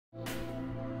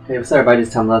Hey, what's up everybody,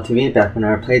 it's TommyLoveTV back from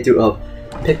our playthrough of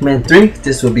Pikmin 3.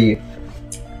 This will be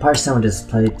part 7 of this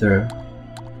playthrough.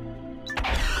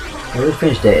 We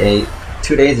finished day 8.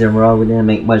 2 days in a row, we didn't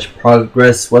make much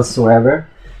progress whatsoever.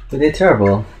 We did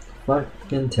terrible.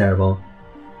 Fucking terrible.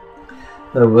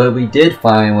 But what we did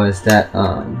find was that,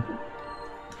 I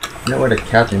know where the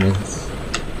captain is.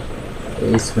 At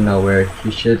least we know where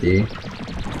he should be.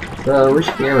 So we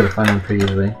should be able to find him pretty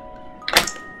easily.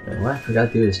 What I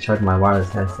forgot to do is charge my wireless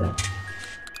headset.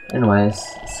 Anyways,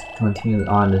 let's continue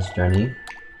on this journey.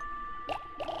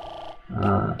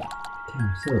 Damn,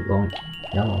 I'm still low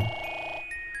yellow.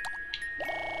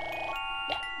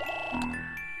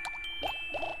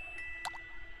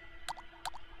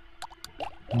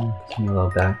 Continue a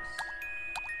little back.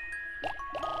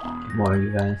 More of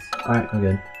you guys. Alright, I'm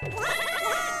good.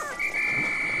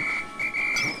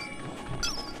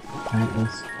 Alright,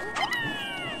 let's.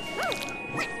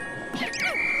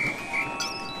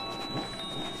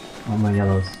 Oh, my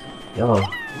yellows. Yellow.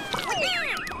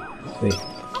 Sweet.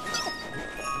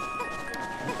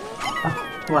 Ah,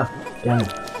 come on. Damn it.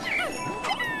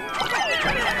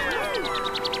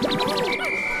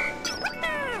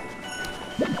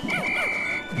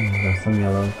 Got some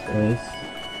yellows. There is.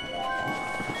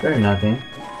 Better than nothing.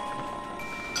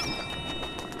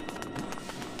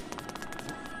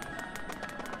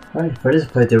 Alright, for this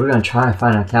playthrough, we're gonna try and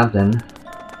find a captain.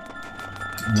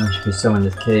 And there should be someone in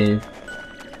this cave.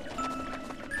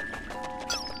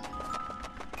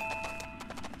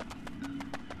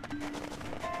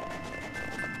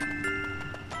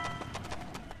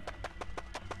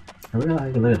 I really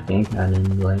like to look at the gamepad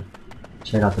and like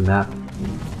check out the map.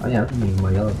 Oh yeah, we can make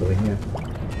more yellows over here.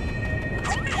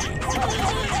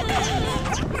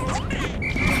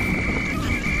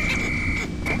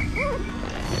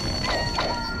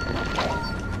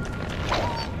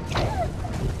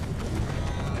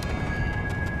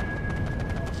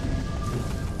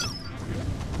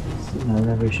 See, I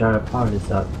never shot to power this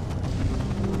up.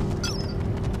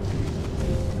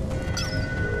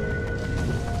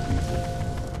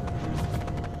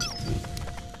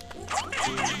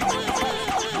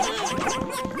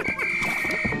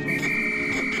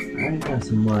 Got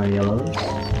some more yellows.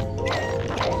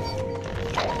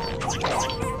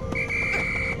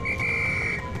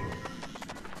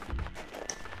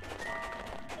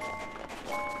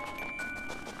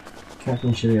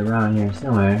 Captain should be around here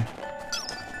somewhere.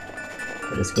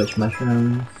 Got the squish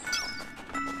mushrooms.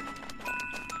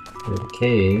 Go to the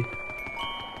cave.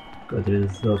 Go through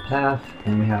this little path,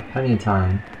 and we have plenty of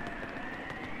time.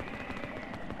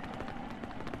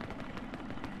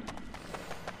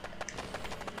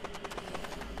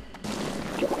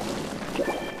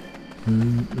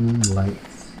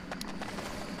 Lights.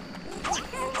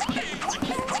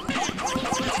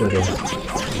 Should it?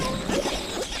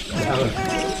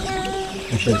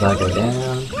 I should go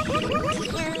down.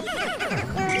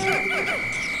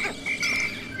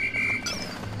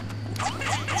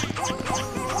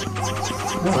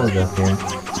 What was up here?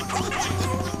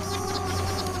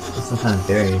 There's some kind of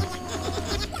berries.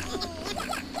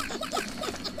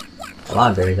 A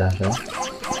lot of berries actually.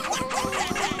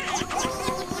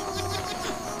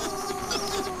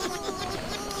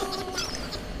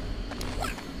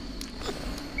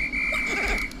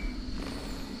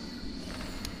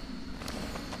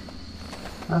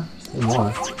 Huh, still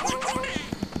more.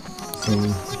 See,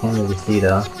 I can't really see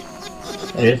though.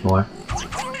 There is more.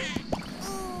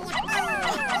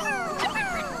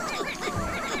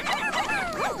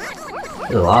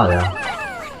 There's a lot of them.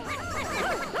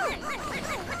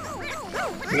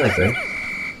 Is that great?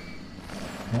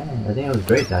 Yeah, I think it was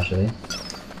great actually.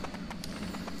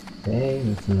 Okay,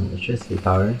 with some electricity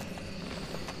power.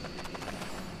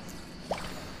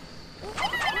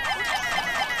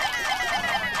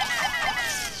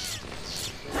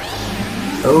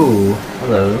 Oh,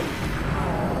 hello.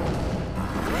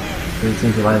 Doesn't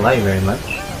seem to like light very much.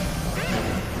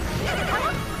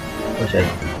 Wish I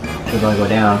should go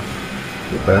down.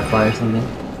 Do a butterfly or something.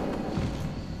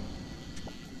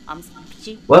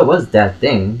 What was that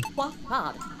thing?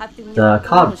 The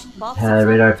cop had a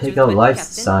radar pick up life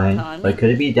sign, but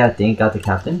could it be that thing got the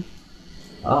captain?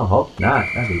 Oh, hope not.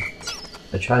 That'd be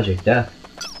a tragic death.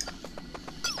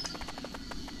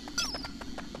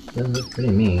 Doesn't look pretty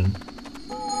mean.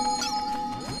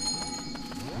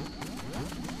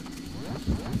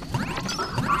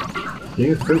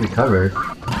 New fruit recovered.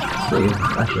 Sweet,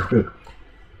 actually fruit.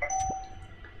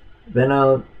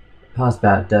 Venom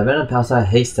Pausbat. The Venom Pausbat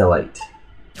hates the light.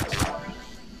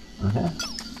 Okay.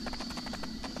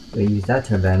 We use that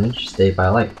to advantage. Stay by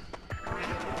light.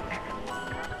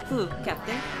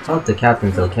 Captain. Hope the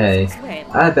captain's okay.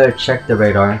 I better check the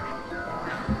radar.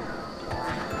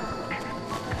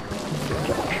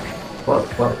 Whoa,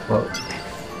 whoa, whoa.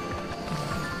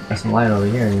 There's some light over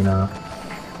here, you know.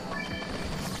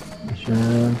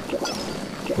 Mission.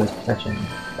 With protection.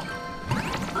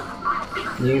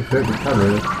 New fruit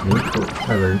recovered. New fruit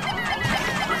recovered.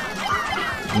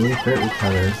 New fruit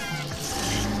recovered.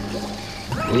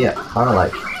 Yeah, auto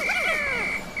light.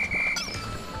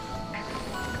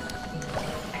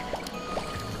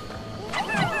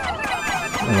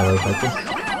 I don't know like this.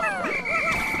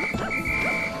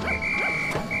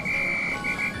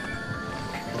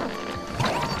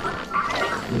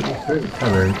 New fruit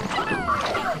recovered.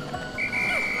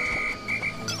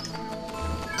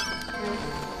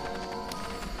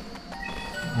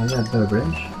 I got a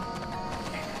bridge.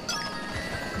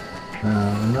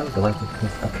 I'm not gonna like to pick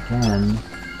this up again.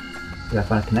 I gotta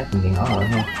find a connecting thing. Oh,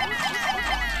 okay.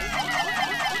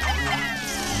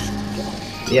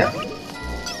 Yeah.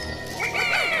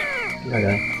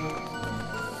 Okay.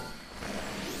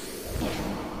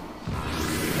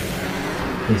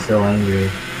 He's so angry.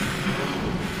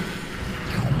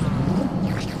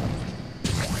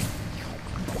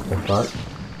 The fuck?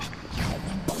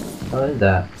 What is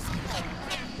that?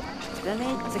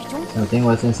 Something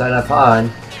was inside that pod.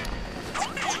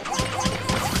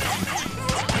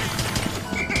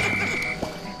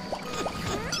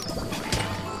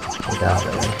 Get out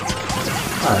of there.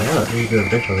 Oh, look, there's a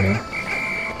bridge over here.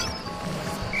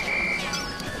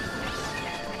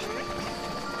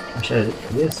 Oh shit, is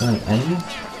there so many enemies?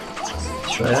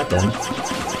 Destroy that then.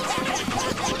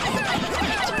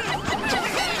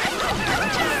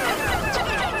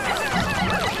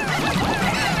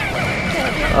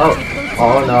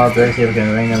 Oh no, barely see if I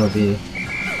can ring them would be.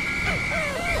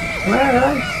 Where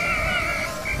guys?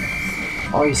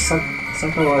 Oh, you suck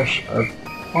a lot of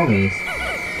homies.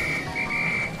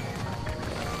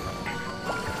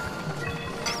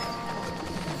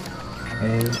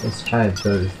 Okay, let's try to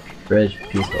build this bridge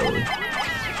peacefully.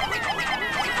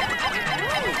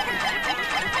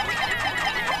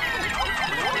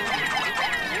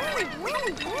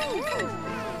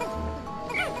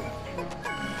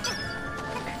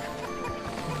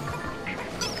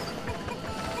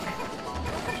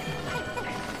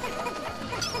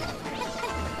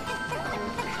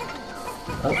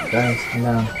 Oh, guys,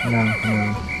 no.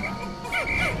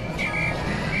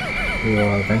 We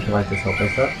will eventually light this whole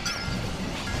place up.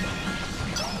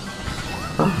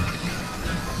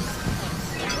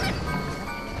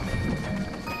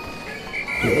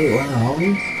 You ate one of the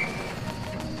homies?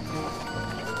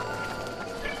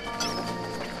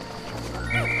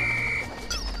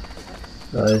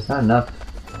 So there's not enough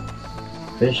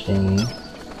fish thingy.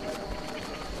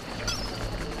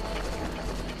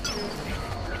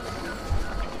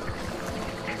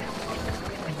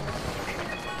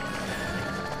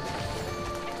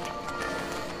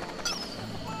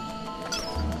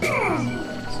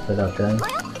 Split up, guys.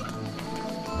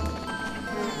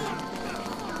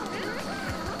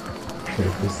 What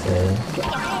does this say?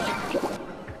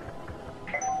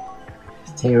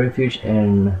 Take refuge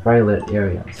in brightlit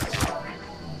areas.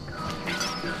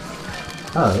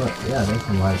 Oh, look, yeah, there's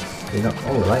some lights. They don't.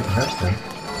 Oh, light hurts them.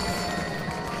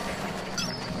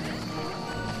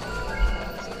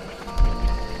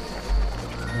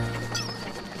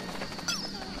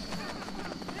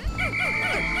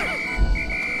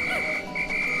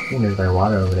 I think there's like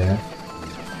water over there.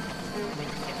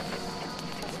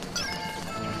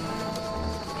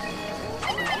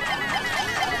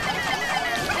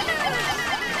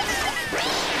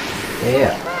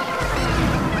 Yeah.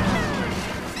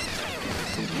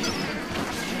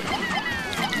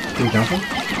 Keep jumping.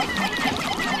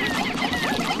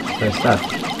 There's stuff.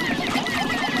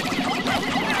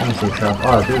 Let me see stuff.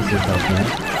 Oh, this is stuff, man.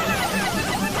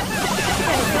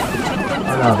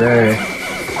 Oh no, there. I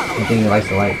think he likes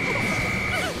the light.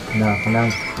 No, come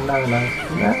down. Come down, no.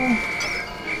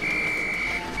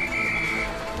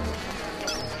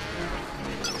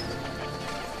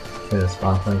 Okay, the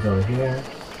spawn point's over here.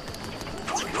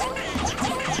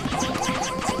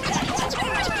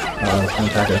 Oh, it's gonna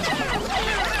attack us.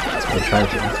 They try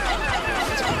to.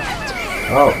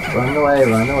 Oh, run away.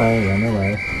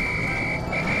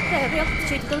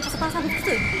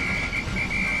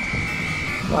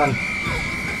 Come on.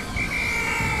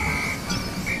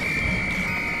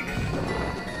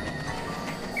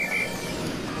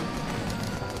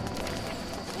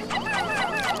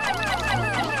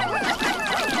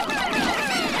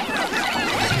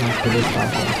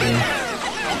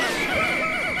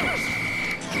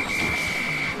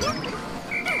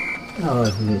 Oh,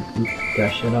 he eat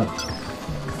that shit up.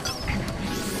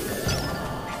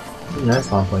 Nice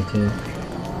spawn point too.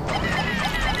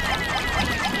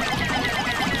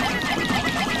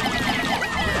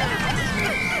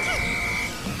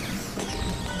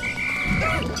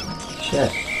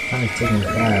 It's taking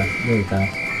fast, really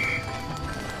fast.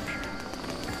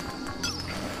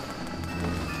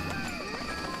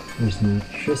 There's some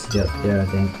electricity up there, I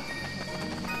think.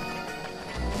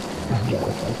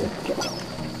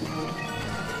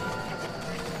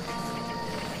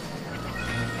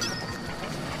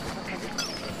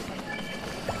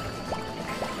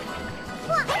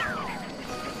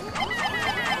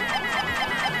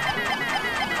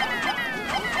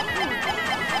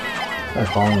 I'm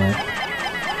falling in.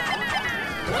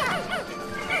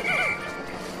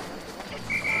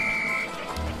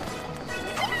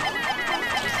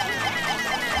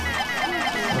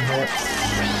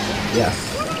 Yes.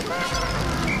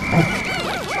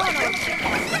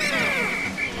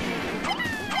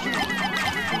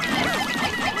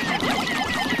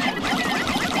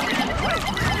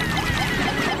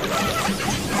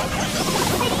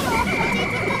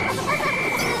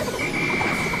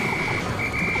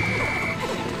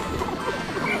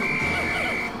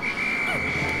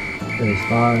 Really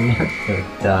fun. Gonna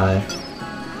die.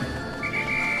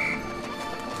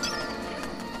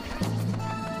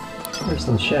 There's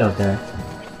some shit out there.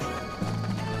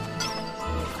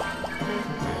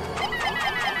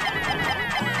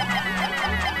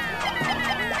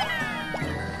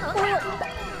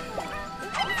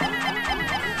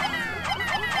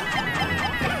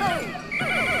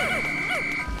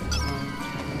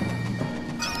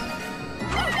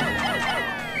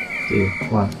 Dude,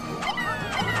 come on.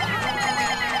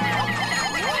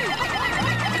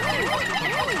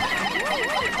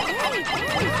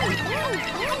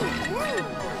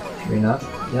 Green up?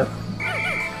 Yep.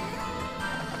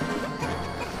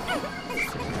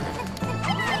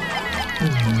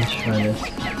 Let's try this.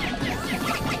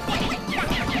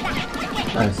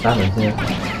 Oh, it's stopping too.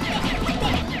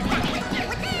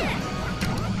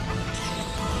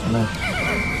 Nice.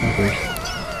 Bunkers.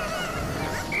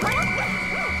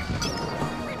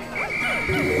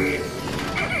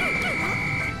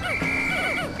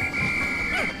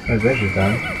 My bridge is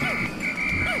done.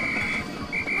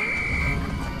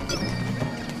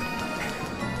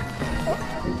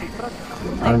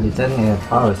 I'm detecting a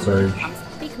power surge.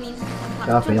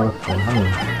 Drop a elephant.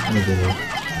 How many do this?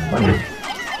 Funny.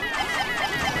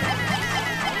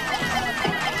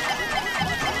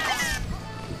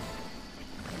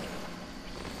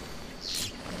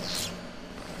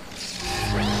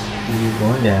 You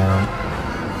going down.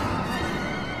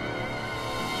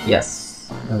 Yes.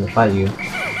 I'm gonna fight you.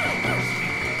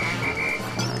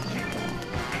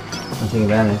 I'll take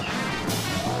advantage.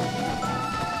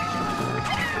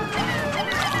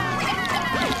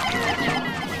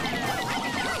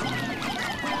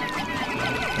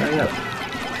 Hurry up.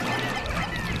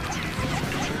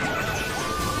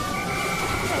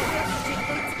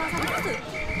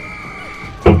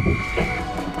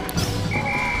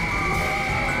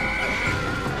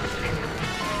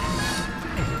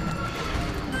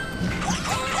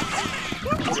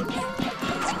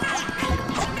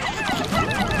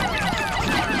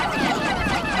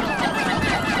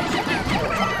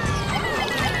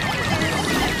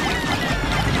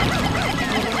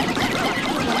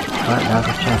 Alright, now's a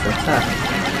chance to attack.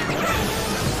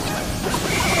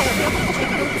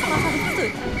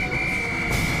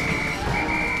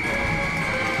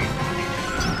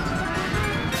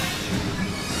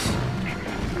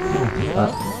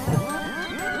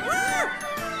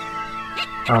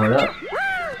 Powered up.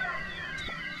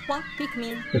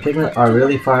 The Pikmin are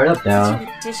really fired up now.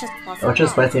 Ultra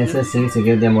Spicy Instant seems to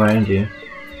give them more energy.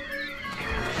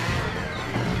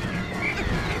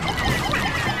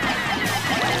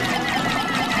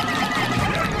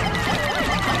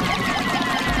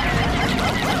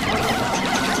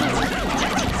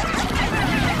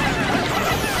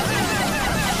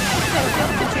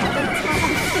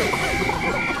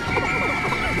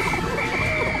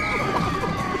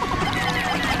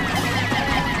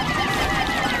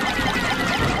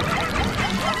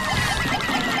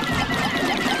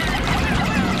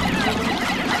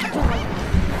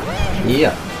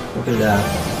 Yeah, look at that.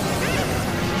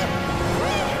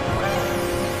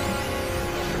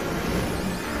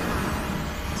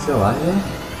 Still alive here?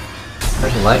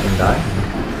 Press the light and die?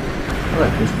 Oh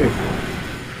look, it's pretty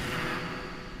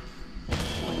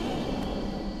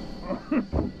cool.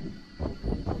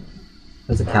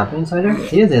 There's a captain inside there?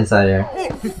 He is the insider.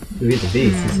 He beat the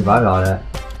beast, he survived all that.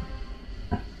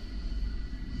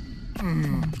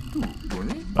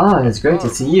 Oh, and it's great to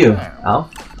see you, Alf.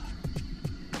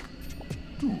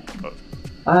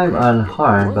 I'm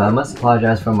unharmed, but I must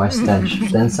apologize for my stench.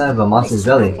 The inside of a monster's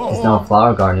belly is now a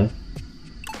flower garden.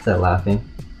 Said laughing.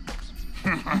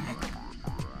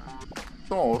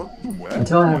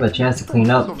 Until I have a chance to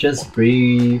clean up, just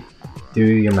breathe.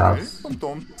 through your mouse.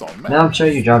 Now I'm sure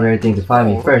you dropped everything to find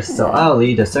me first, so I'll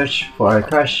lead the search for a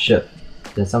crashed ship.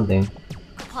 Then something.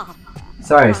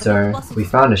 Sorry, sir. We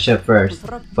found the ship first,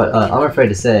 but I'm afraid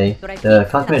to say the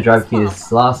cosmetic drive key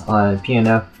is lost on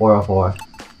PNF 404.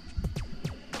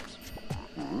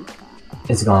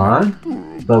 It's gone?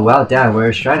 But without that,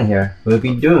 we're stranded here. We'll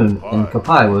be doomed, and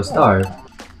Hauppage will starve.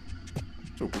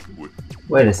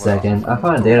 Wait a second, I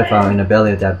found a data file in the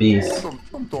belly of that beast.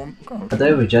 I thought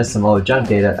it was just some old junk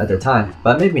data at the time,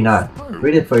 but maybe not.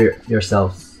 Read it for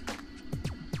yourselves.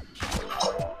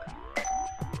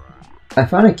 I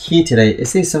found a key today. It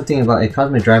says something about a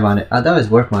cosmic drive on it. I thought it was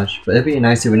worth much, but it'd be a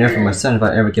nice souvenir for my son if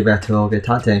I ever get back to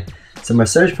Hauppage. So my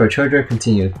search for a treasure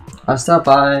continued. I stopped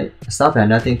at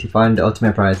nothing to find the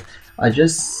ultimate prize. I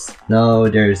just know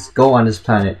there's gold on this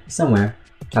planet, somewhere.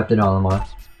 Captain Olimar.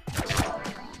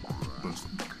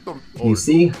 You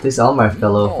see, this Olimar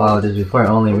fellow filed this report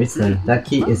only recently. That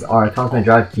key is our cosmic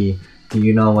drive key. Do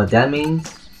you know what that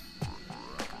means?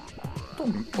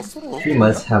 He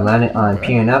must have landed on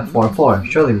PNF 44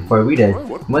 shortly before we did.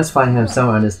 We must find him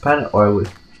somewhere on this planet or we'll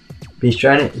be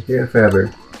stranded here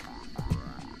forever.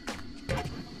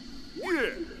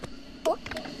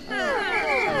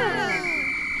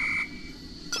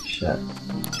 Shit.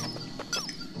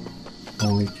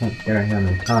 Well, we can't carry him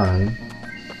in time.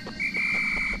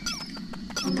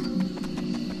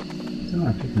 It's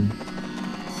not Pikmin.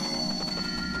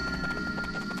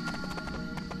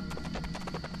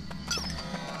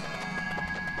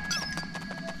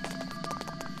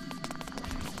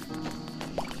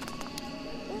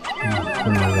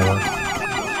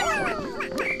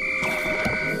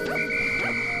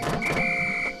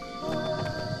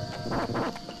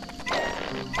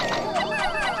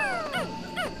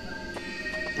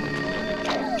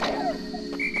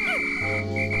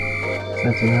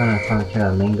 Since we know how to talk kind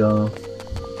of lingo,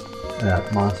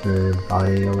 that monster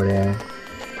body over there.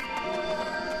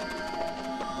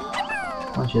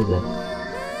 How much is it?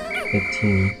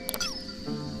 15.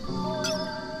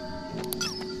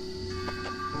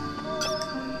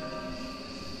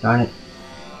 Darn it.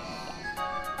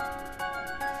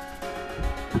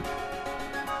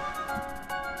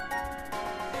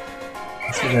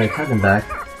 Let's see the Pikmin back.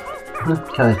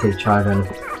 Kinda take charge on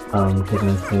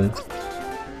Pikmin soon.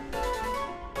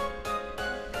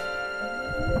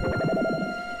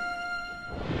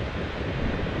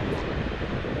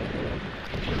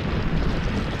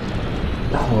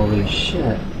 Holy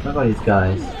shit, look at these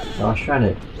guys. They're all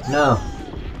stranded. No!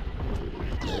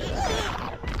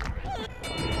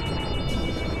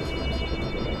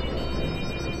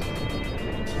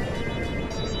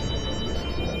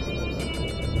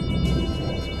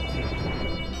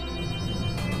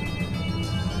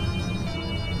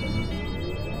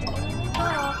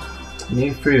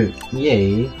 New fruit,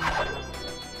 yay!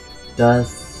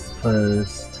 Dust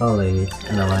plus Tullies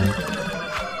in the line.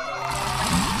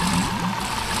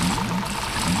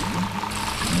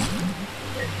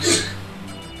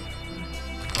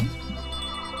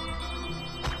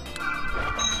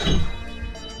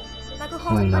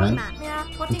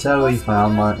 Until we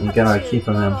find Olimar and get our key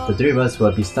from him, the three of us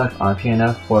will be stuck on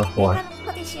PNF 44.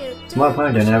 It's more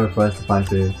important than ever for us to find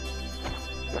food.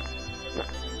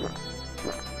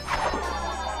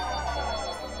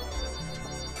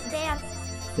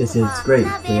 This is great,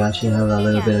 we actually have a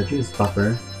little bit of juice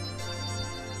buffer.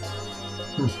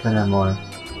 Could have more.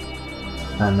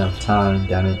 Not enough time,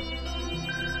 damn it.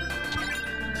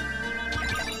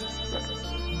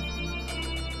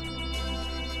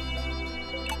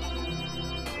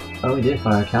 Oh, we did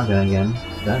find our captain again.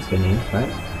 That's good news, right?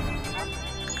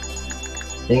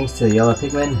 Thanks to the yellow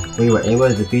Pikmin, we were able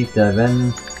to defeat the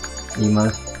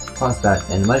Venimous Prospect,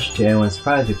 and much to everyone's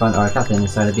surprise, we found our captain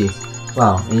inside the beast.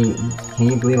 Wow, can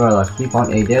you believe our luck? We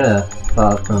found a data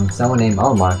file from someone named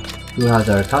Olimar, who has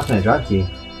our cosmic drive key.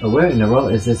 But where in the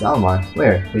world is this Olimar?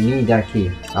 Where? We need that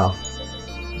key. Oh.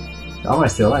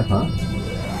 Olimar's still alive, huh?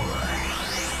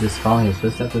 Just following his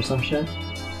footsteps or some shit?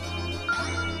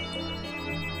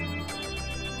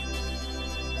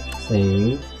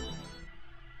 Save.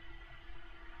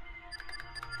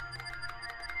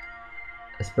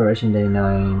 Expiration day 9.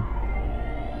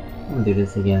 I'm gonna do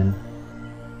this again.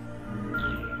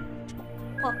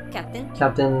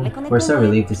 Captain, we're so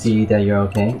relieved to see that you're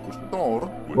okay.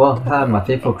 Well, I have my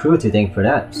faithful crew to thank for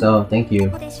that, so thank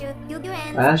you.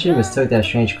 I actually mistook that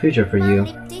strange creature for you.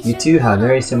 You two have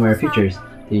very similar features.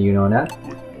 Did you know that?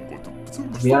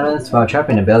 To be honest, while trapped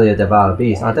in the belly of the wild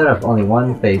beast, I thought of only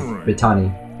one face,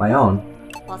 Brittany, my own.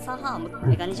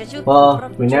 Well,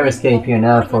 we never escaped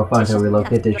PNF for fun until we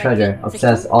located the treasure,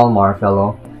 obsessed Olimar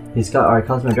fellow. He's got our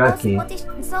Cosmic Drive key.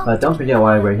 But don't forget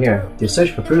why we're here. To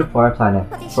search for proof for our planet.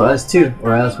 For us too,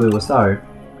 or else we will starve.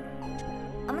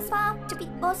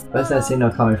 What's that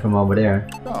signal coming from over there?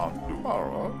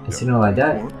 A signal like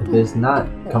that? If it's not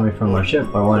coming from our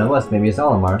ship or one of us, maybe it's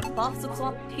Olimar.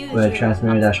 With a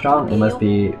transmitter that strong, it must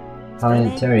be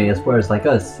planetary explorers like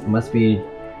us. It must be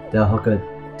the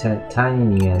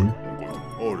Hokatanian.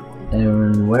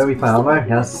 And where we find Olimar,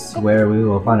 that's where we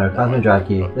will find our Cosmic Drive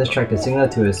key. Let's track the signal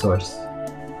to its source.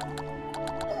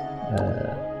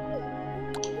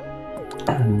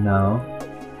 No.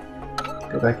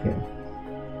 Go back here.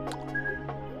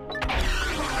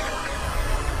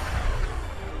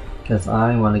 Because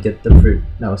I want to get the fruit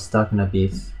that was stuck in a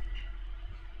beast.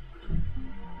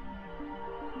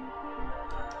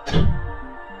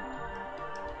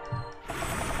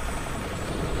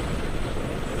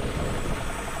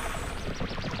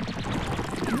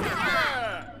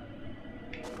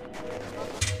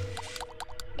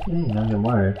 Okay, now get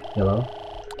water, yellow.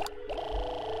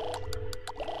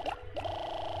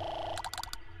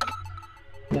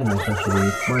 Yeah, no, that should be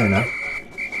more enough.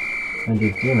 And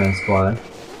the demon squad.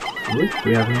 Whoop,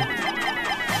 we have him.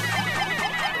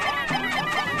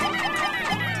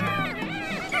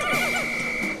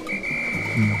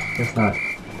 Guess not.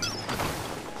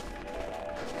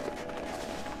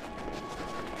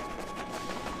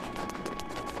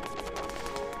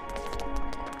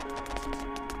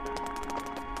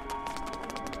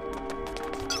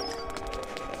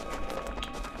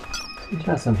 Let's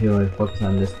try some people to focus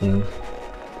on this thing.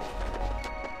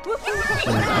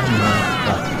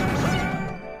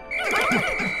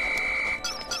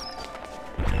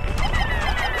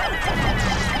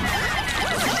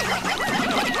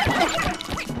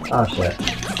 Oh shit.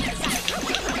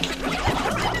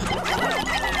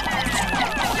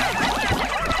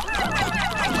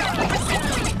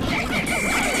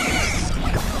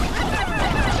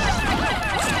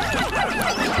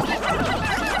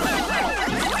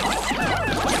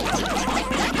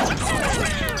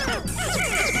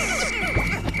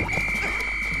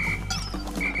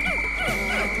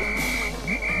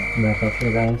 Back up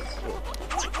here, guys.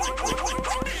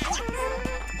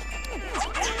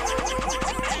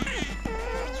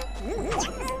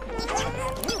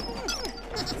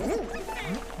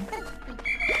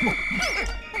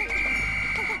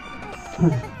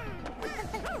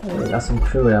 Hey, got some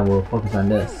crew that will focus on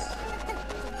this.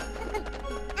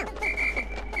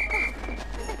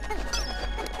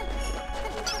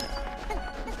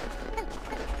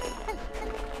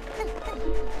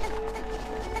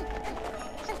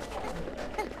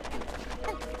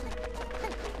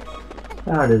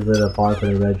 Ah, there's a little bar for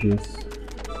the red juice.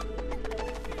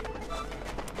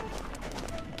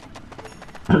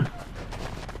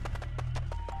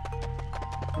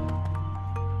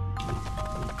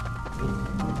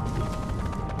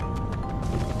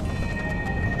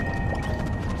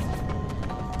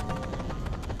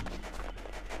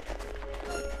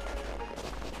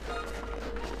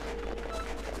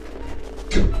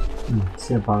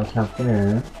 See a bottle cap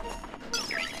there.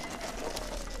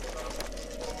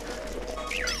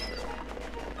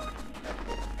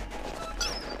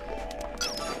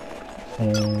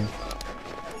 Okay.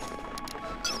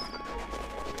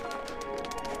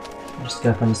 Just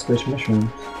gotta find the squish mushrooms.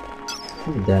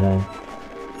 Where's the dead eye?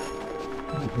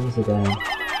 Where's the dead eye?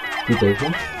 Can you bake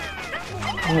it?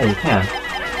 Yeah, you can.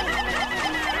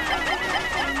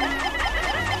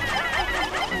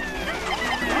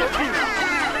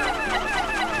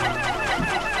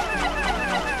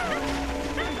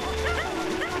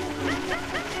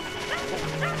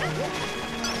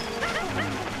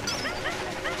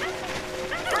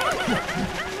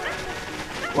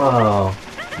 Whoa,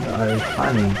 I was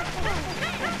climbing.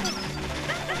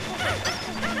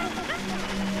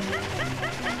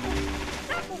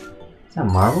 Is that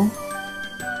marble?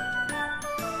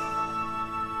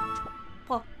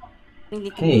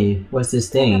 Hey, what's this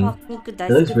thing? It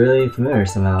looks really familiar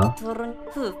somehow.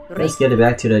 Let's get it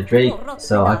back to the Drake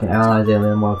so I can analyze it a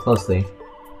little more closely.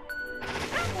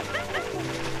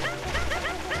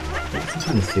 That's some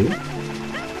kind of suit?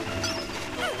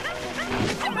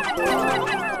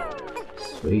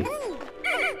 Sweet.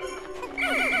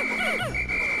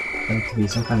 That to be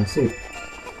some kind of suit.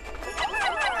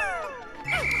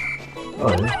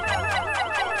 Oh,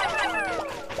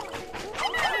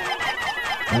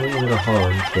 only a little hole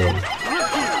is dead.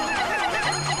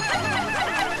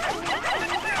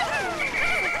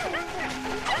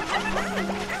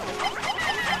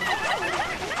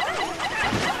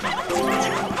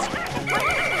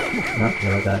 Not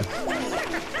really, guys.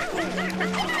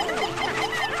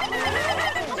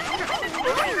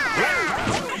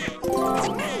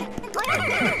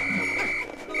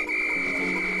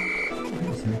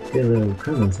 see little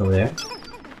recruitments over there.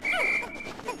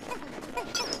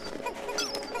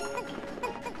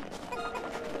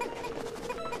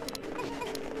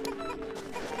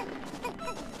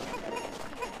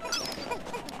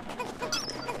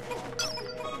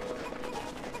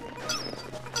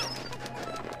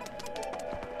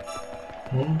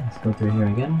 Okay, let's go through here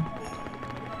again.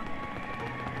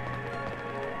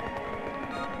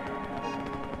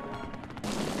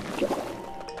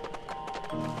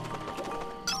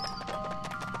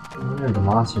 I wonder if the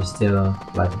monster's still,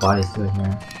 like the body's still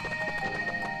here.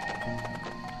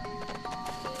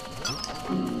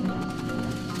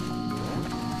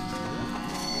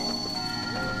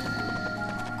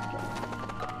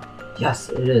 Yes,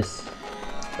 it is.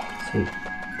 Sweet.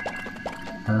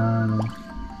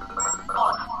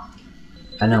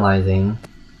 Analyzing.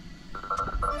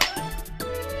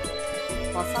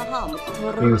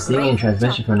 We're receiving a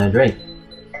transmission from the Drake.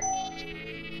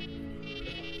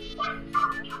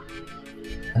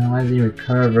 Analyzing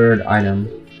recovered item.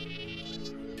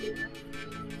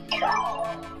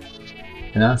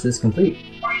 Analysis complete.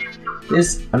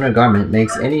 This undergarment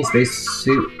makes any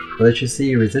spacesuit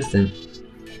electricity resistant.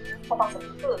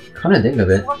 Come to think of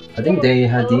it, I think they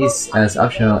had these as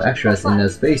optional extras in the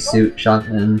spacesuit shop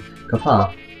in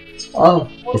Kappa. Oh,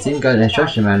 it's even got an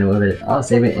instruction manual with it. I'll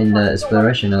save it in the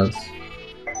exploration notes.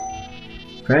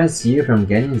 Prevents you from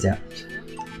getting zapped.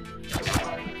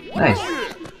 Nice.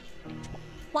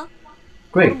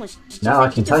 Great. Now I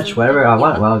can touch whatever I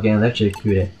want while getting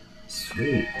electrocuted.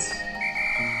 Sweet.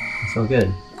 That's so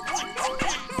good.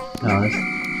 No, let's...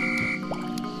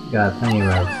 got plenty of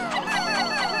roads.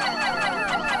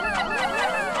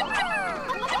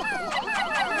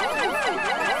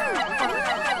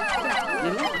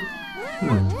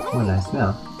 What a nice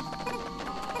smell.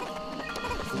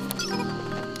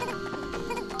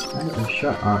 I'm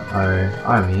sure our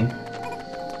army.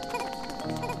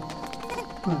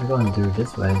 I'm going through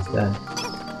this way instead.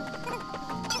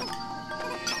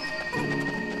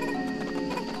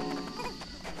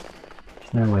 Is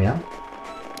there a way out?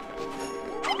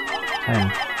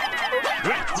 Fine.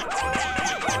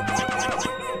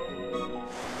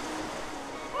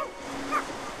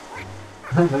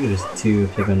 Look at this two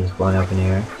Pikmin just blowing up in the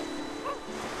air.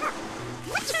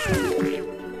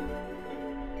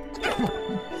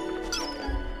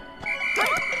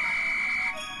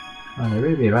 Oh, they're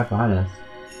really right behind us.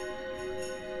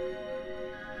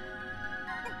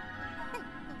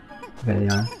 Okay, they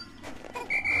are.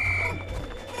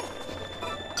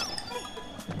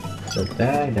 The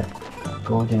bag that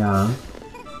go down.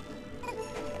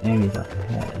 Enemies up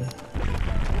ahead.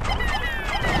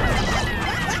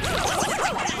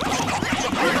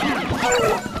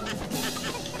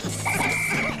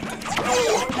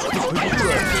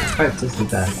 Alright, this is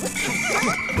bad.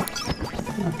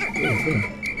 Oh, good.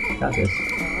 Got this.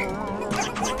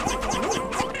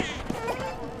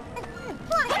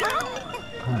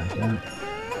 Alright, damn it.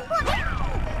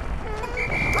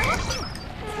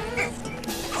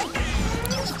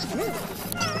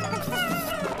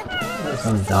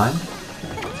 Someone's dying.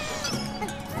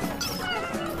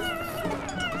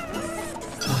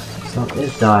 Someone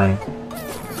is dying.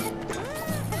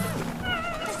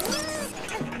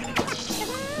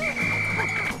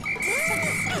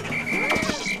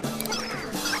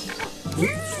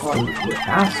 Oh, you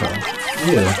asshole.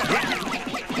 You.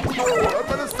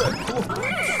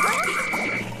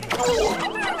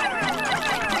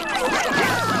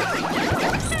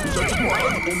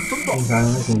 Things aren't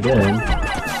looking good.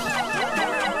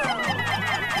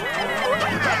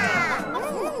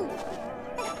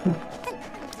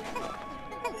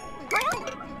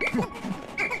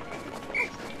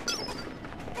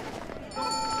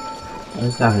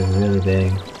 This stuff is really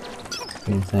big. It's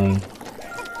insane.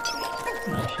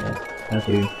 Oh shit. Have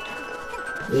to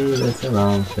leave this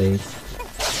alone, please.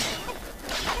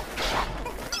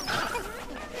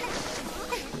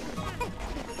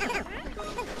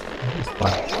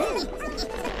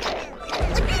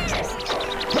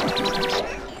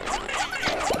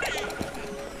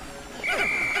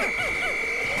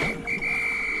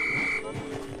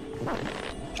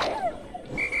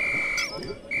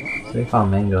 So we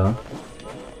found mango.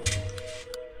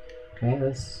 Okay,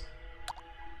 let's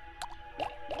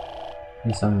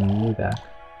need some of you back.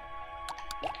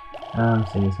 I'm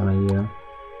saving some of you.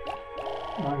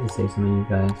 I'll just save some of you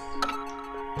guys.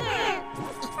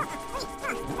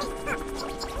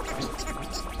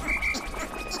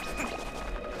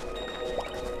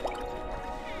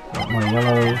 Got more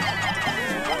yellows.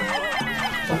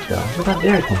 What the? Where'd that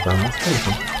berry come from? That's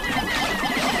crazy.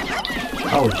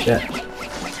 Oh shit.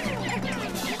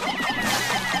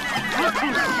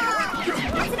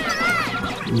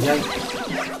 Yikes.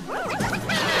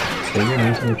 So you're gonna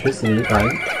use electricity,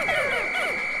 right?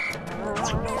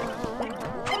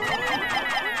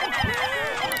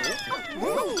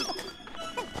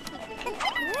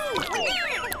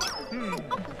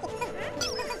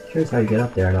 Here's how you get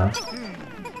up there, though.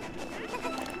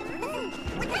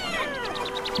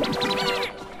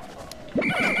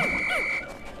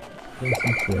 There's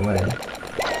something away.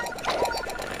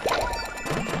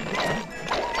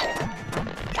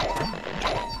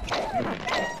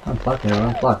 Unpluck here,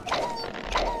 unpluck.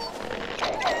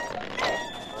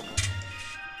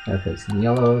 Gotta put some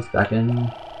yellows back in.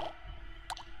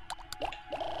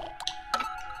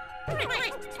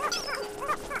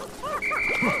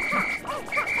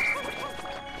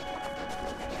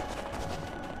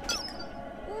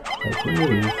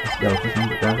 Ooh, this yellow person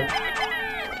to grab it.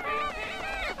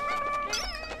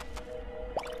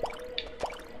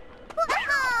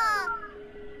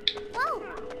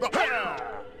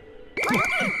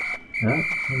 Yeah,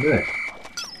 I'll do it.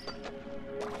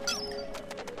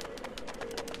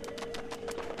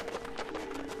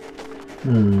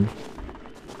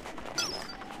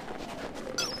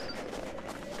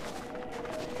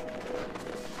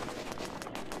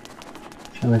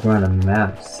 Trying to look around a map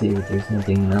to see if there's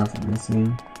anything else I'm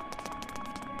missing.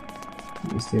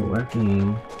 It's still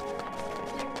working.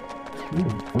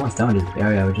 Almost done with this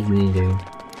area, we just need to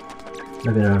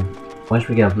look at our. Once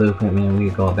we get a blue Pikmin, we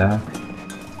can go back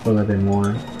for a little bit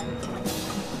more.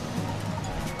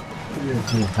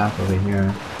 There's a path over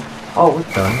here. Oh, what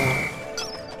the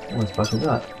hell? What the fuck is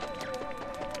that?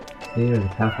 See, there's a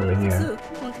path over here.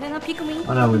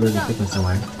 Oh no, we're losing Pikmin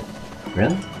somewhere.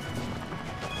 Really?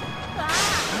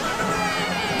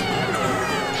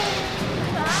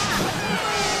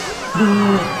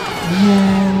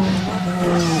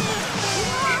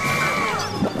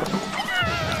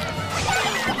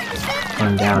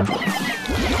 Going down.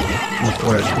 Let's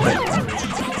work quick.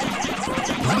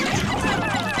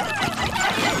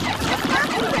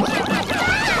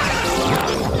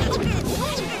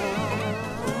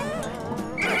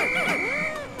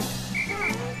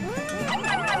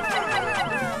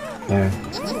 There.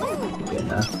 Good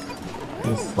enough.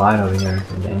 Just slide over here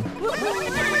someday.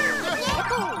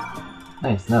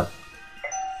 Nice, no.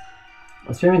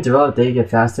 As Pikmin develop, they get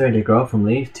faster and they grow from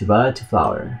leaf to bud to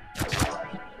flower.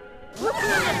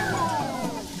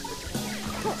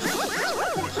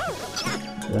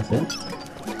 So that's it?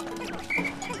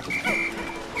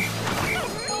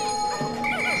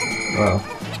 Whoa.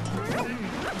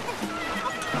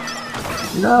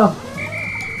 No!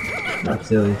 Not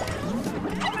silly.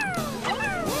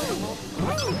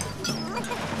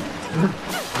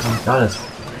 Oh, got us.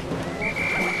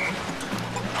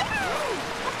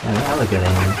 Yeah, that look good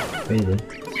aiming. Crazy.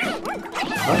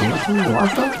 Oh, you want some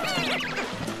water?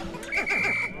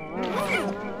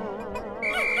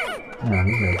 Yeah,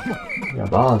 you got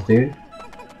balls, dude.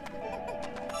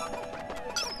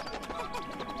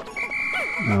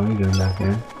 Oh, what are you doing back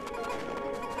there?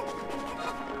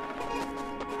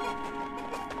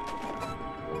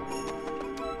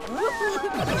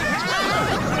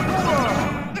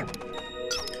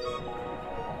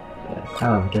 Yeah,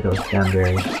 oh, get those damn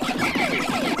berries.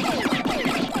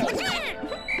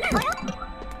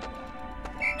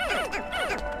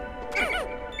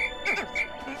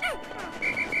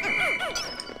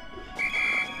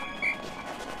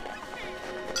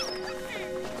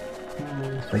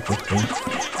 Like this thing.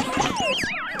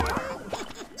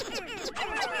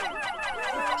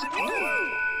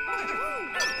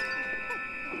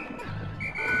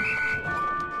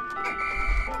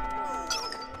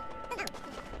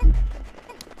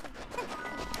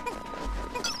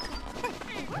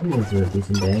 This is a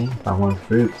decent day. Found one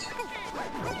fruit.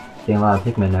 Getting a lot of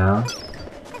Pikmin now.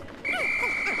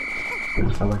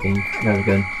 Stop working. That was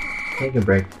good. Take a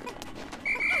break.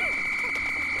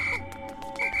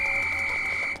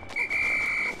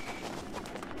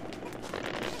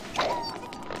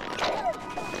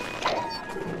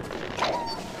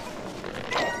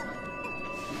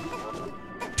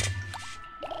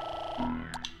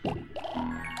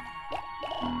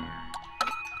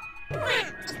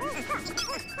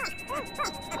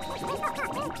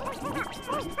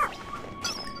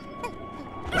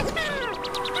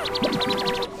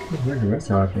 Where's the rest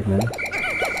of our Pikmin?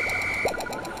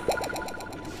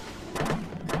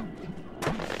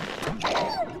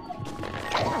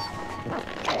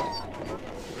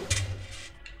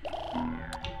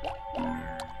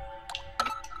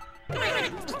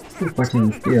 Still fighting in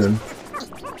the field.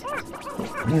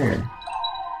 Where?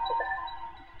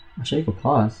 I'll shake a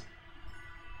pause.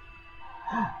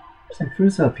 There's some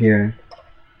fruits up here.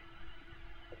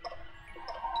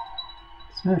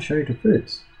 So I'm gonna show you the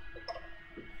fruits.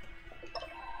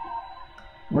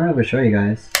 We're gonna show you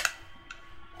guys.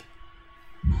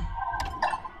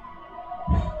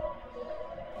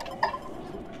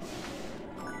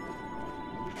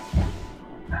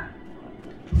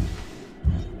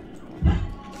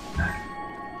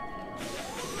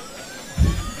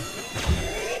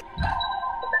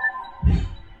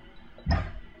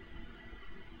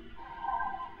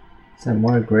 Some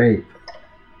more grape.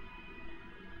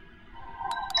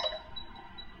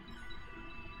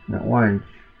 An orange.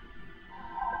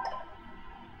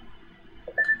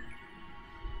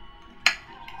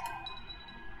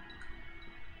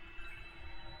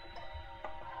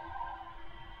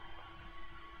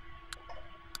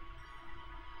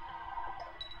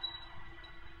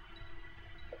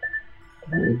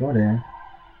 How do we go there?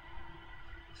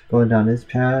 Let's go down this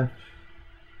path.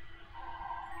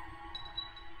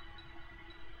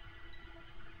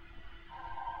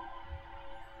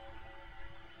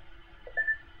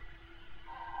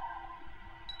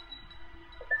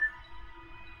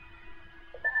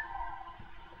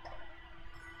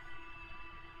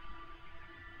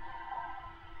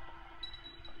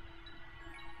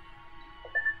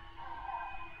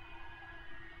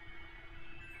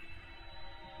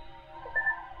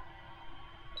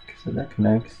 So that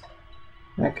connects,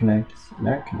 that connects,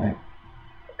 that connect,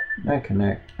 that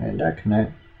connect, and that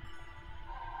connect.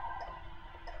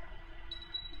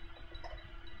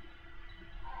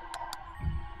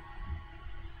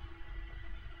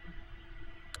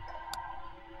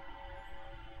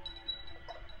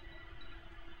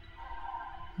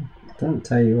 Doesn't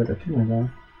tell you what the Pikmin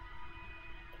are.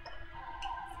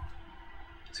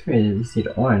 It's crazy, you see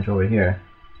the orange over here.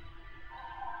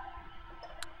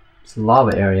 It's a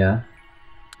lava area.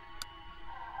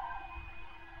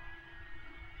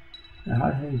 Now how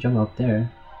the hell do you jump up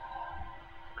there?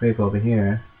 Grape over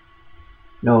here.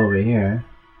 No, over here.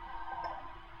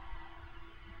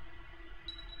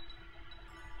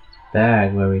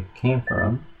 Bag where we came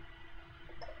from.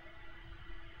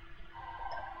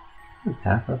 A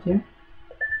path up here?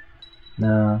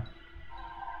 No.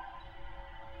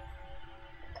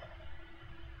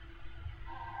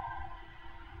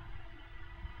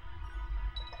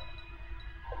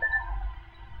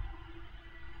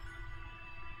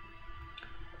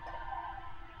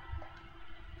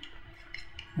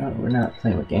 No, we're not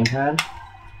playing with gamepad.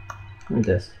 Look at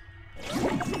this.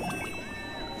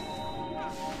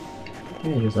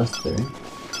 Okay, just us three.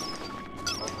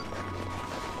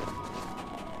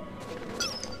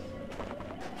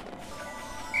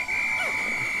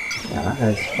 Yeah, that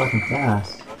guy's fucking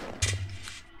fast.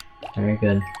 Very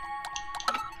good.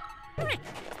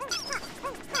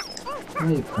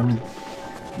 Wait, I'm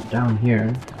down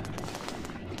here.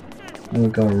 We'll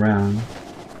go around.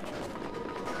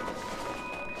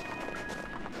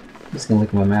 I'm just gonna look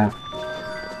at my map.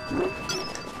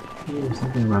 Maybe there's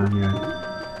something around here.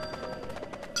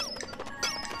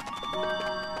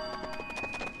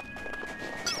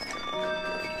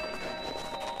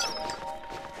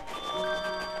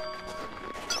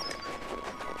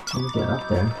 Let me get up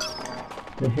there.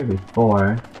 Been here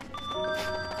before.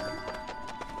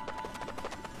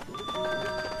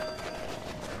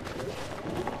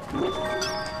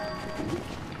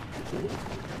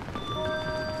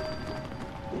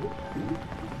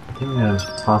 I think I'm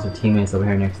gonna toss our teammates over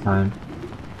here next time.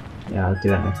 Yeah, I'll do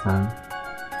that next time.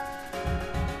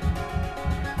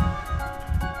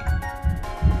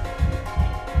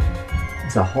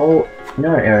 It's a whole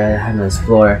another area I haven't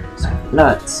explored. It's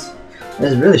nuts.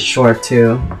 It's really short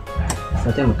too. So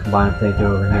I think we'll combine a playthrough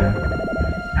over here.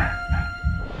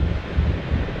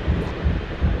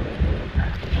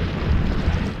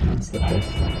 Let's get this.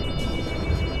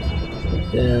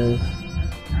 Let's get this.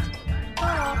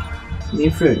 New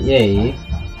fruit, yay!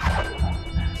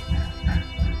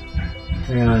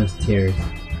 Turn on his tears.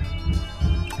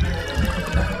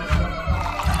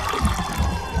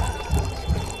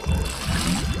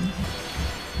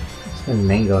 It's a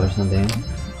mango or something.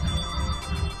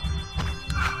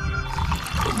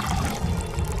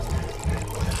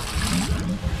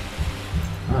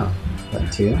 Oh,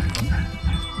 got two.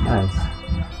 Nice.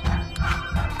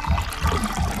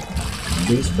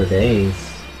 Juice for days.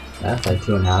 That's like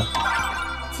 2.5.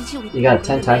 You got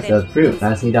 10 types of fruit.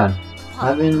 Nicely done.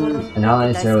 I've been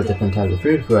analyzing several different types of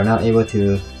fruit who are now able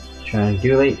to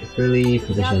triangulate freely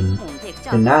position. You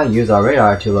can now use our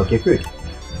radar to locate fruit.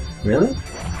 Really?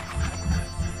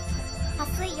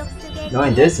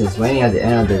 Knowing this is waiting at the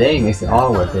end of the day makes it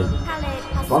all worth it.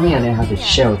 If only I didn't have to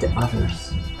share with the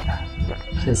others.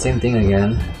 It's the same thing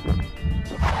again.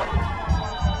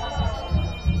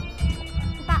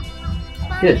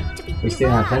 Good. We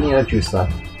still have plenty of juice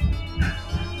left.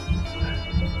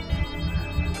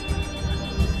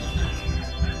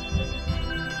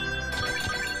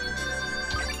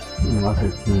 Lots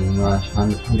of team rush,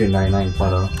 199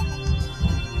 photo.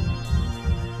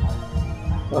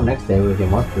 Oh, next day we'll get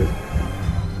more fruit.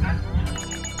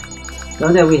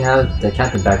 Now that we have the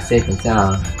captain back safe and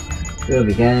sound, we will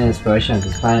begin exploration of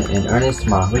this planet in earnest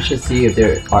tomorrow. We should see if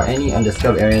there are any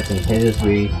undiscovered areas in places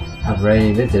we have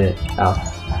already visited out.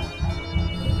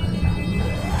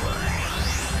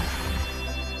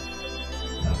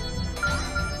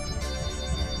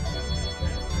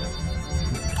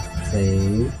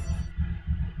 Save.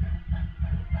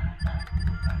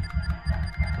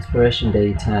 Exploration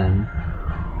day 10.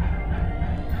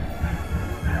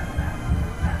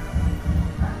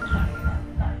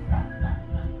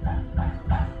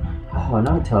 Oh,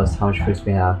 now it tells us how much fruits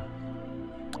we have.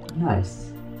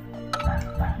 Nice.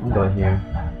 I'll go here.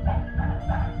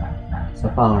 So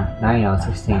far, 9 out of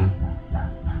 16.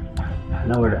 I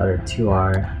know where the other 2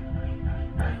 are.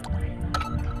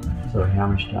 So how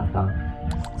much do I have?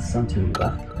 17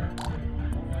 left.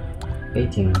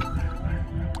 18.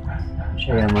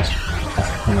 Show you how much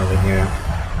that's pin over here.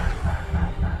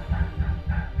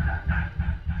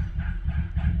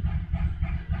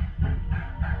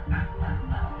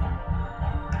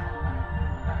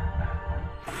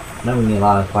 Now we need a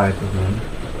lot of fire Pikmin.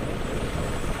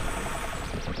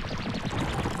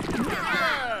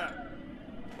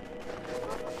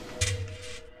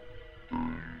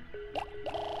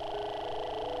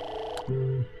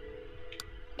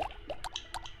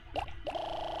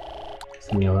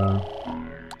 Some yellow.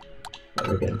 But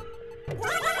we're good.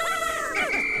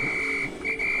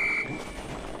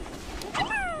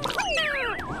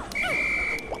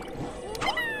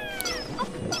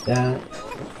 Like that.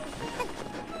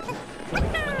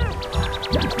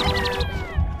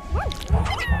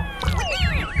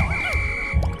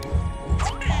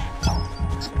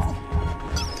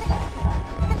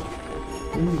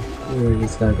 We're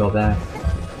just gonna go back.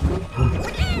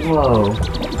 Whoa.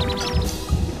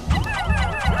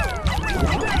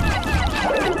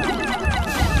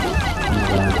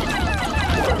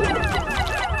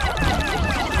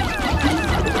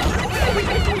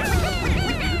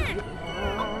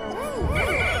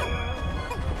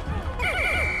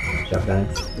 Good job,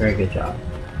 guys. Very good job.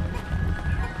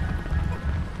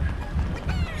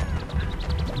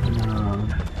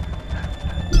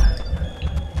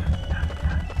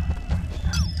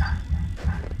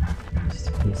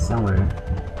 Somewhere.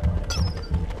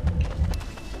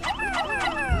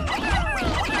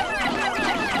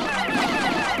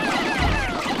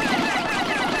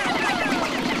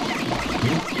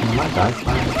 Oh my God, it's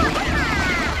fine.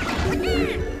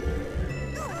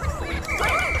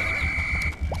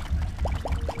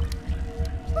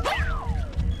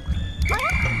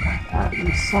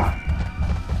 You suck.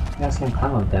 You guys can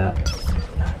climb up that.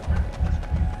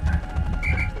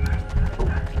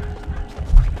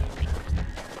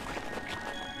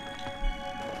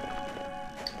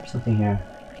 Something here.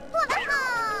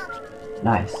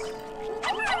 Nice.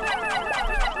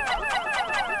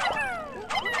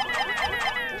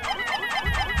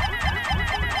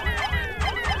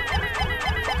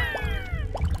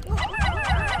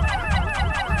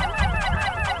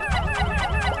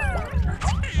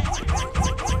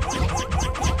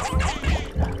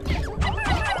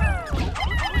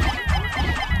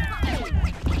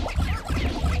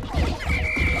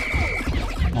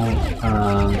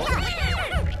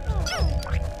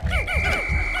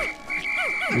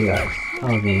 You guys,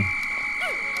 follow me.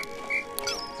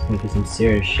 It's gonna be some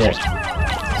serious shit.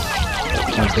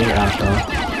 Sounds really awful.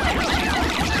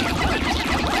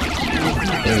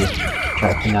 They try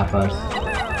to kidnap us.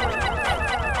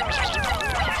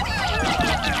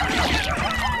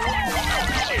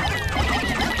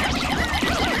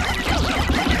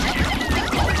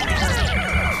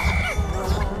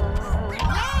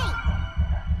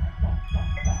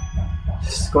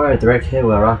 Score a direct hit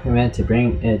with a rocket man to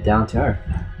bring it down to Earth.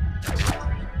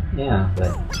 Yeah, but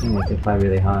I think we could fly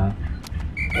really high.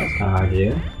 That's kind of hard to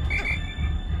do.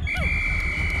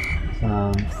 So,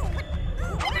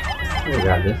 we'll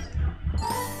grab this.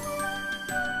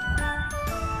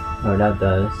 Oh, that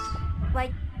does.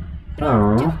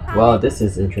 Oh, well, this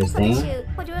is interesting.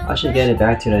 I should get it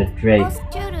back to the Drake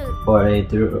for a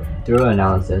thorough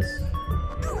analysis.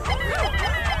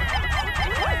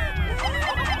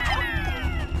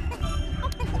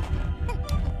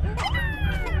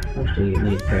 Actually, you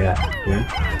need to carry that here.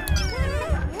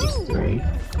 Just 3.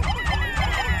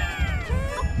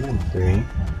 And 3.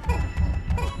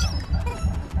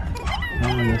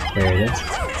 And let's carry this.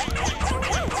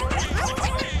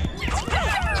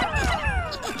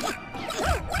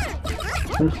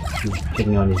 He's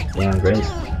picking on these damn grapes.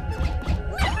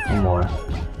 One more.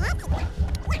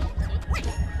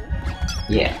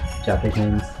 Yeah, good job,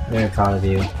 Pikmins. Very proud of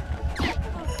you.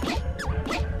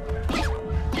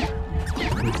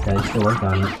 These guys still work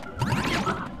on it.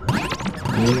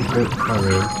 Really great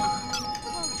recovery.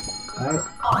 Alright.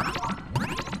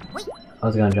 I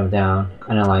was gonna jump down.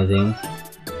 Analyzing.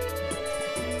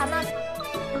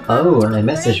 Oh, and a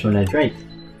message from the Drake.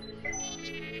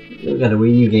 Look at the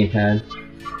Wii U gamepad.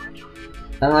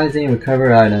 Analyzing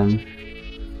recover item.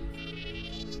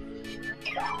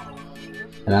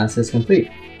 Analysis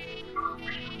complete.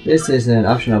 This is an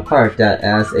optional part that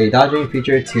adds a dodging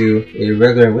feature to a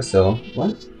regular whistle.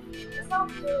 What?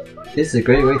 This is a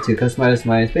great way to customize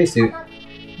my spacesuit.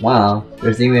 Wow,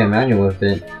 there's even a manual with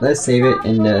it. Let's save it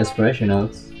in the exploration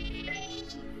notes.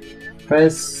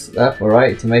 Press left or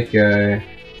right to make your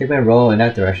Pikmin roll in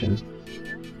that direction.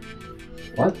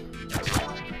 What?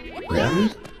 Really?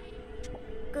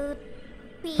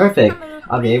 Perfect!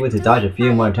 I'll be able to dodge a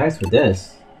few more attacks with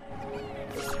this.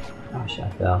 Oh shit, I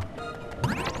fell.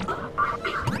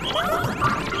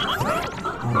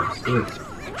 Oh, sweet.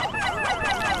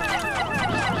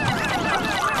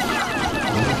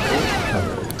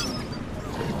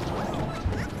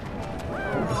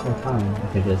 This whole time, I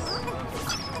could just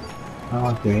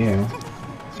walk through here.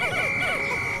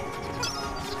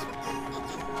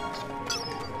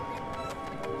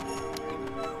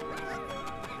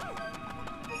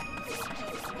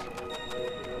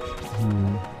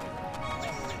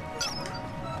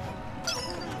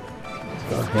 Let's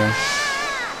go up here.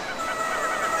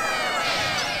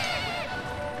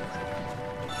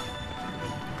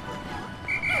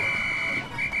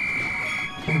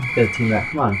 Get a team back,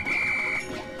 come on.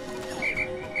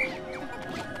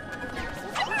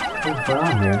 What's going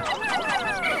on here?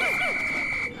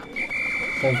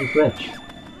 Sounds like a glitch.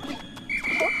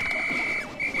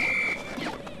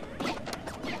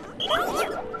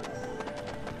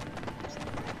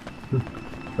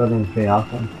 Building's pretty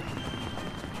awesome.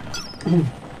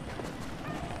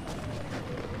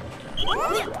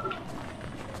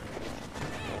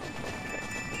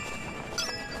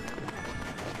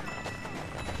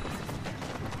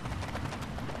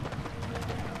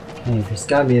 Okay, there's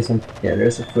gotta be some. Yeah,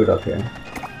 there's some food up here.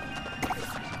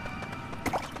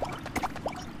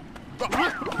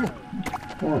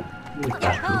 Oh, these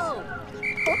batteries.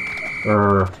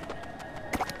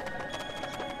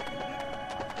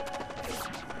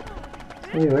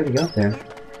 Hey, where'd you go up there?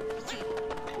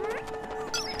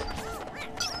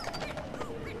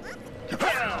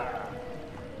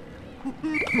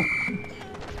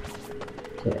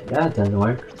 Okay, that doesn't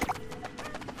work.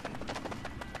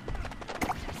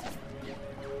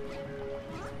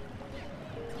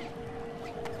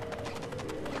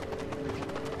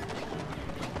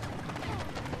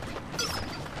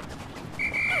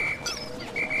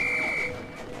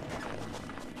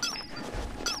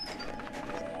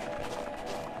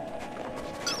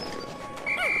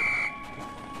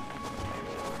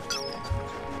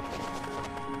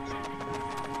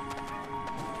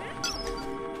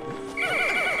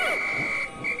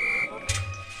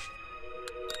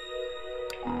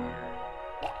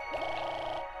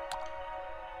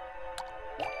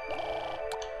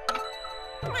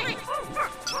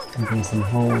 Bring some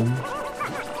home.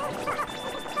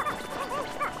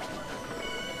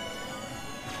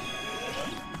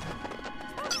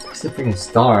 It's a freaking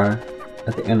star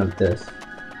at the end of this.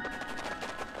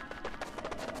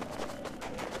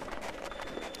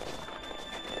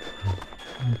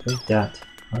 I'll take that.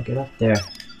 I'll get up there.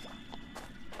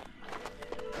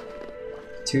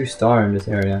 2 stars in this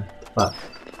area. Fuck.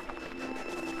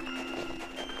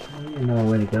 I don't even know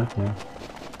where to get up there.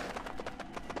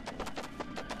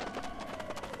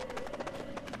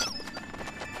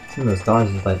 Some of those stars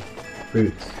is like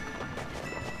fruits.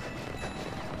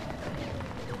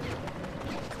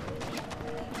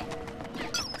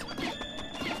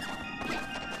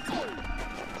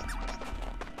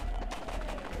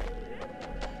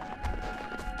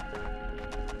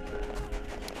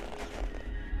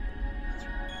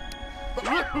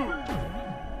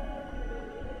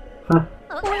 Huh.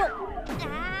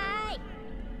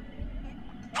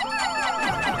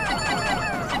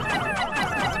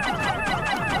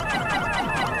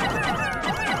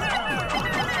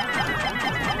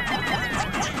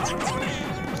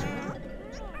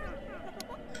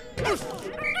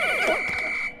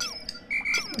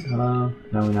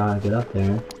 Now we know how to get up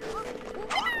there.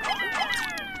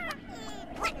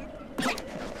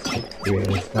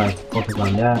 Let's try to focus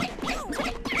on that.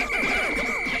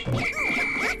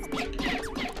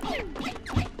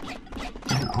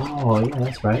 Oh, yeah,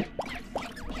 that's right.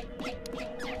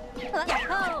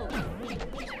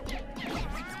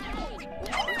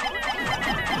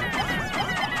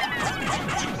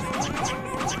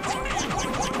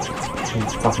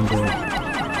 Let's fucking do it.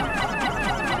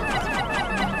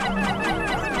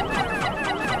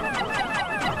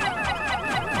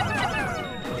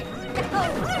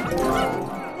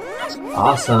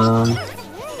 Awesome.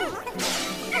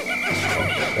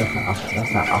 That's not awesome.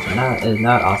 That's not awesome. That is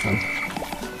not awesome.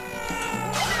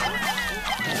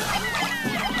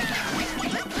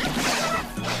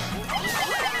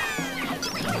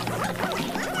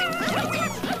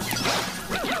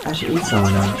 I should eat some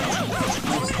of them.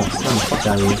 Stun the fuck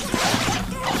out of you.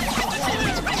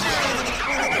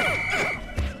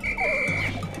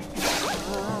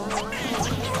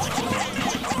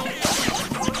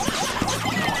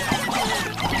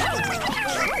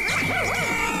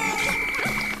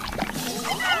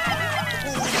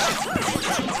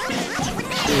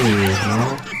 Jeez, man.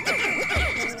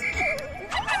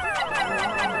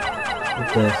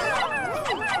 What's this?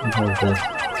 What is this?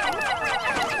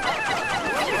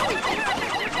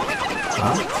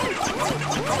 Huh?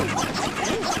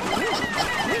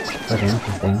 That's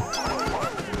interesting.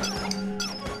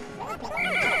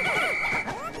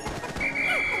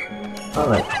 Oh,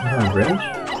 like, some kind of bridge?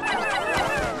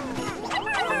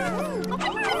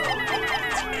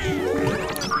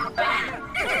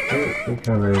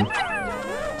 Recovered.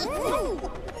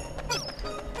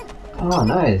 Oh,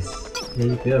 nice! Yeah,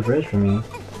 you built a bridge for me. Is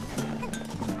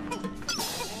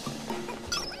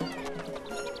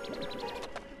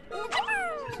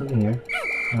there something here?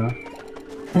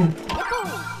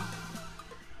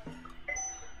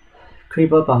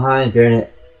 Creep up behind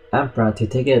Baronet Emperor to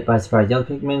take it by surprise. Young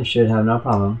Pikmin should have no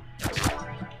problem.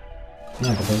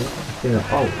 Yeah, but they look.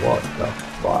 Oh, what the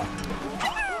fuck?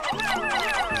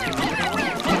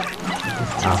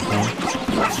 This asshole.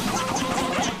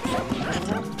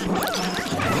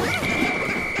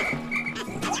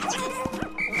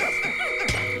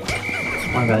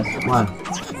 Come on, guys. Come on.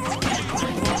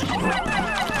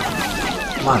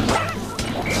 Come on.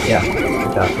 Yeah.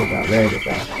 Good job. Good job. Very good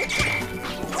job.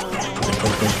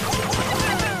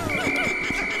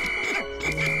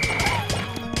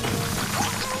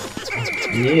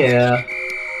 Yeah.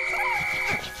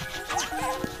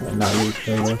 I'm not really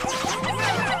sure this.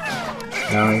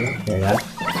 No, you don't care that.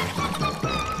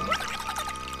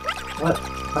 What?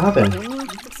 What happened?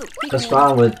 What's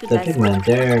wrong with the Pikmin?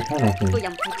 They're panicking.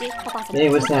 Maybe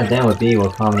withstand them with B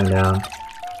will calm them down.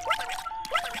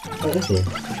 Where is he?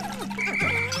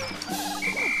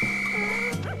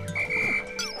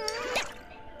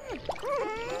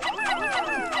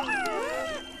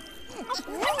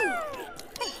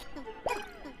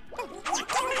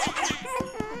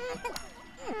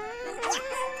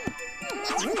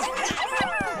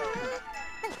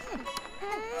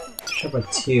 Shop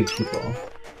with 2 people.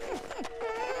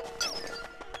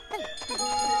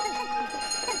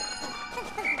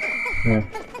 Here.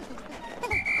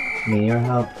 Need your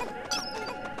help.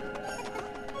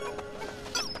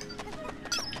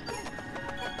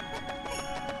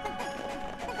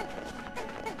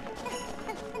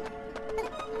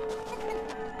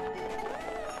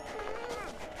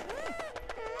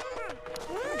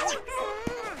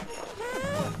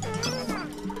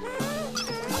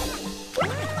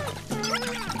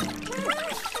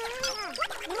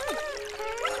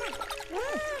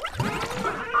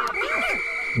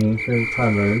 Make sure it's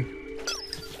covered.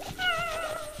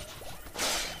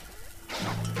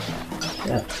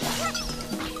 Yeah.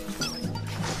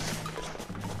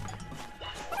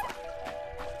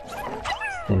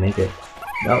 They make it.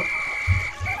 Nope.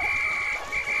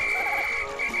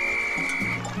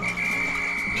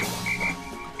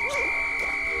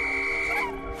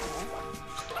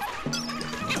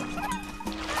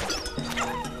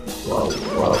 Whoa,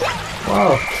 whoa,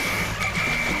 whoa!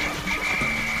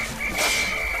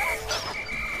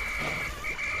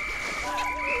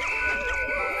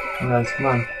 Guys, come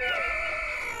on.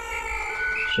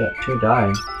 Shit, 2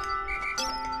 died.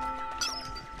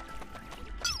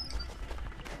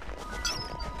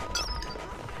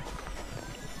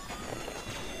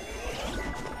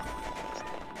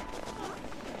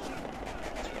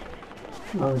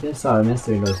 Well, we just saw a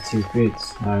mystery in those 2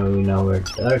 fruits. Now we know where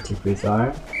the other 2 fruits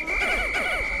are.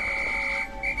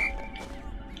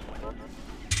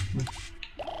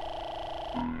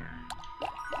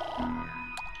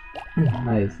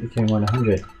 Nice, you carry more than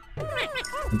 100.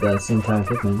 At the same time,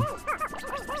 Pikmin.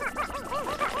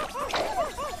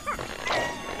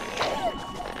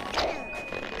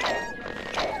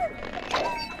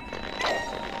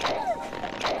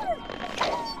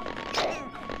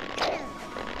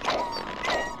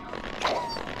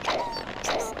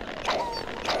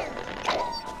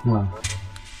 Wow,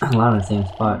 a lot in the same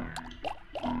spot.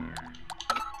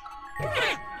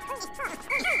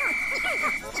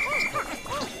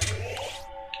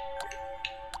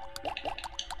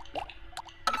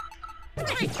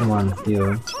 Come on,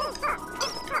 you.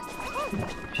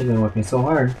 She's been working so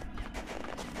hard.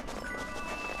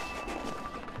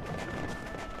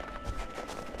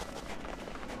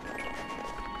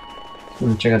 I'm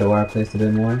gonna check out the water place a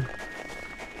bit more.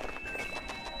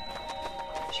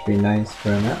 Should be nice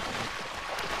for a nap.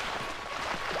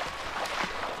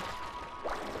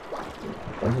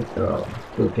 Where's it throw?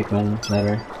 Blue Pikmin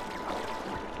letter.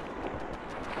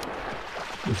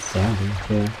 It's sandy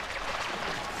too.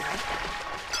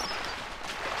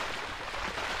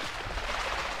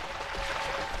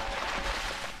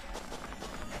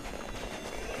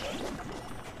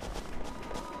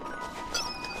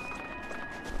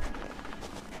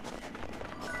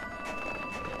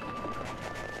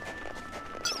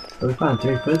 But we found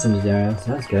 3 fruits in this area,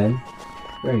 so that's good.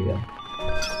 Very good.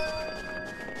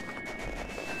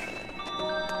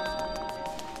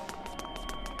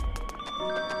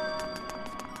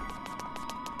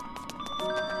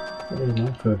 There's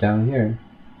no fruit down here.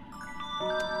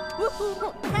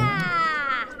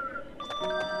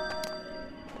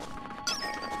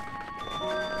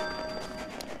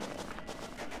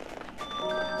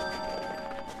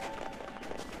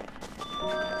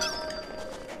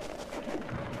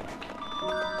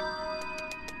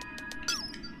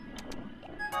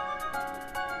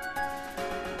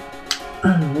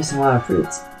 There's a lot of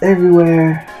fruits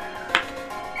everywhere.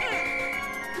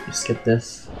 Skip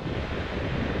this.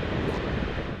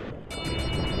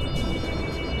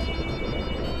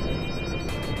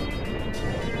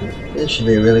 This should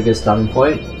be a really good stopping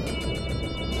point.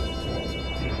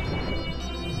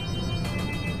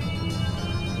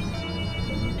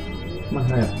 Come on,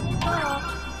 hurry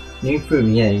up. New fruit,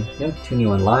 yay. Yep, 2 new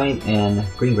one, lime and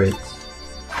green grapes.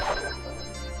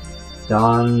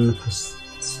 Dawn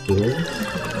stew.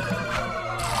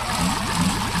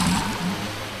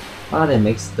 Why do they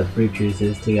mix the fruit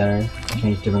juices together?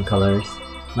 Change different colors.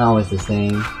 Not always the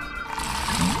same.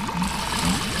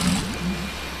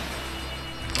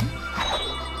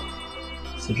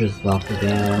 Citrus locked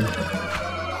again.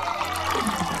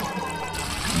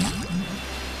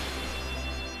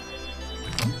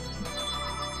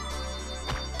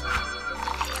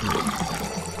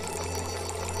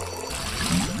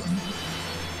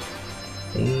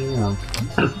 Damn.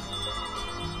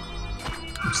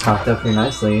 Stocked up pretty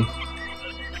nicely.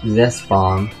 Zest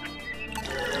bomb.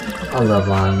 I love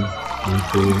lime and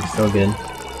food, so good.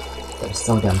 But it's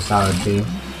so damn sour too.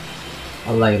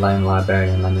 I like lime a lot better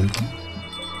than lemon.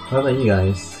 What about you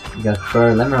guys? You guys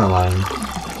prefer lemon or lime?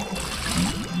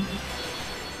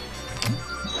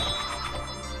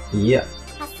 Yep.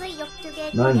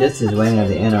 Knowing this is waiting at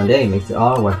the end of the day makes it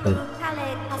all worth it.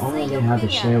 Only they have to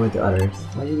share with the others.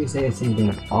 Why did you say the same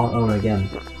thing all over again?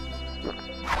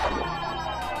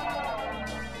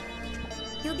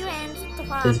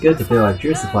 It's good to feel like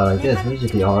true supply like this. We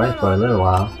should be alright for a little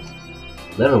while.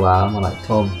 More like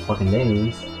 12 fucking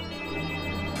days.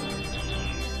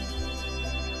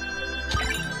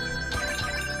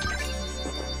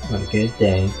 What a good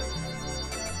day.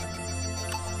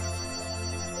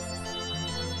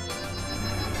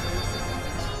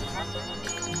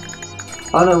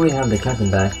 Although we have the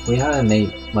captain back, we haven't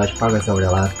made much progress over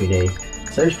the last few days.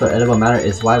 Search for edible matter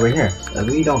is why we're here. If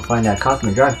we don't find that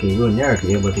cosmic drive key, we'll never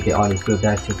be able to get all this food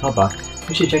back to Papa.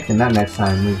 We should check the map next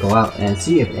time we go out and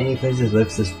see if any places look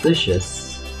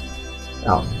suspicious.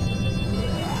 Oh.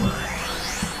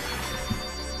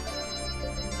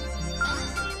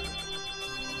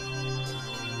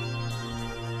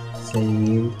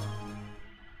 Save.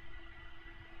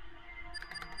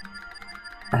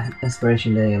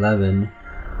 Inspiration Day 11.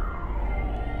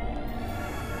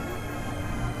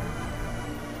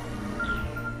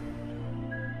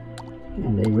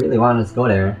 And they really want us to go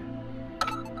there.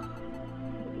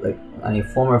 Like, I need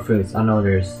 4 more fruits. I know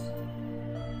there's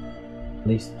at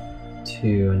least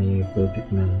 2. I need blue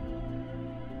Pikmin.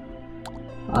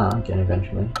 Ah, again,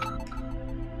 eventually.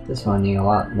 This one I need a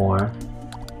lot more.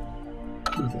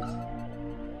 Jesus.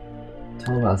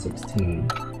 12 out of 16.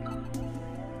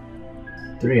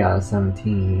 3 out of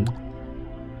 17.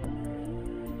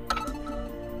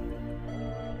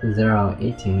 0 out of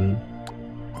 18.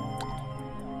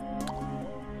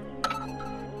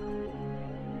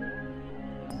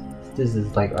 This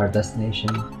is like our destination.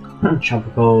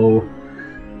 Tropical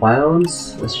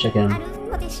Wilds. Let's check in.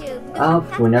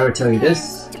 Alf will never tell you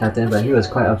this, Captain, but he was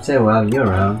quite upset without you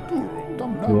around.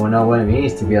 You won't know what it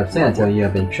means to be upset until you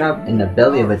have been trapped in the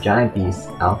belly of a giant beast,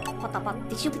 Alf.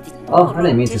 Oh, I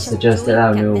didn't mean to suggest that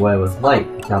I knew what it was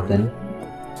like, Captain.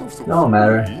 No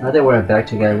matter, now that we're back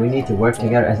together, we need to work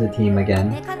together as a team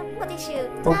again.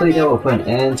 Hopefully that will put an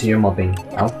end to your moping,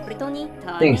 Alf.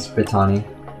 Thanks, Brittany.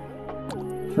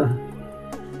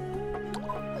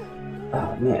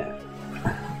 Oh man.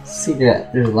 See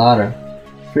that there's a lot of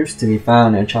fruits to be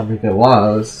found in tropical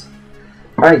wilds.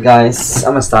 Alright guys,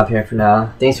 I'm gonna stop here for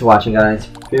now. Thanks for watching guys.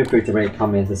 Feel free to rate,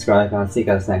 comment, and subscribe, and I'll see you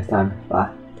guys next time.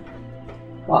 Bye.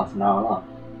 Wow, it's an hour long.